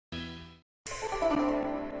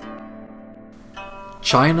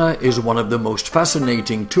China is one of the most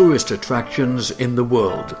fascinating tourist attractions in the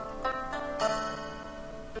world.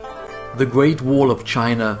 The Great Wall of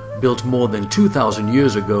China, built more than 2,000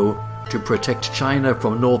 years ago to protect China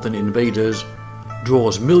from northern invaders,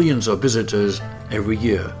 draws millions of visitors every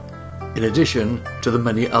year, in addition to the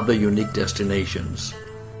many other unique destinations.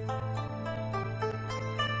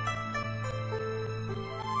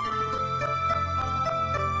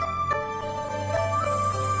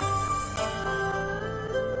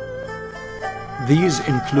 These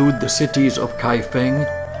include the cities of Kaifeng,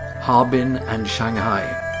 Harbin, and Shanghai,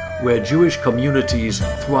 where Jewish communities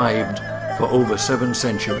thrived for over 7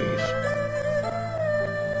 centuries.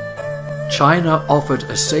 China offered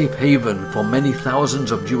a safe haven for many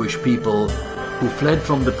thousands of Jewish people who fled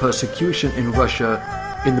from the persecution in Russia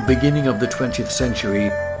in the beginning of the 20th century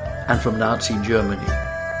and from Nazi Germany.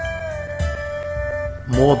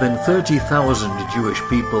 More than 30,000 Jewish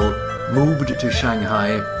people moved to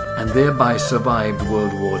Shanghai and thereby survived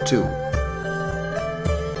World War II.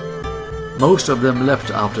 Most of them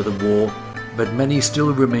left after the war, but many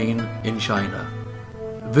still remain in China.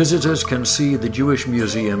 Visitors can see the Jewish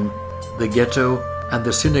Museum, the ghetto, and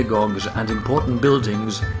the synagogues and important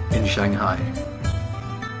buildings in Shanghai.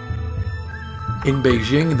 In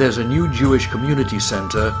Beijing, there's a new Jewish community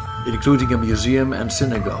center, including a museum and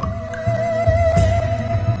synagogue.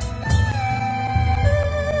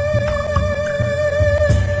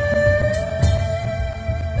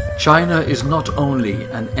 China is not only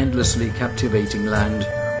an endlessly captivating land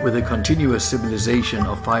with a continuous civilization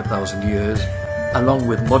of 5,000 years, along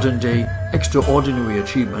with modern-day extraordinary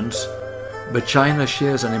achievements, but China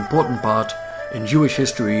shares an important part in Jewish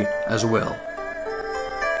history as well.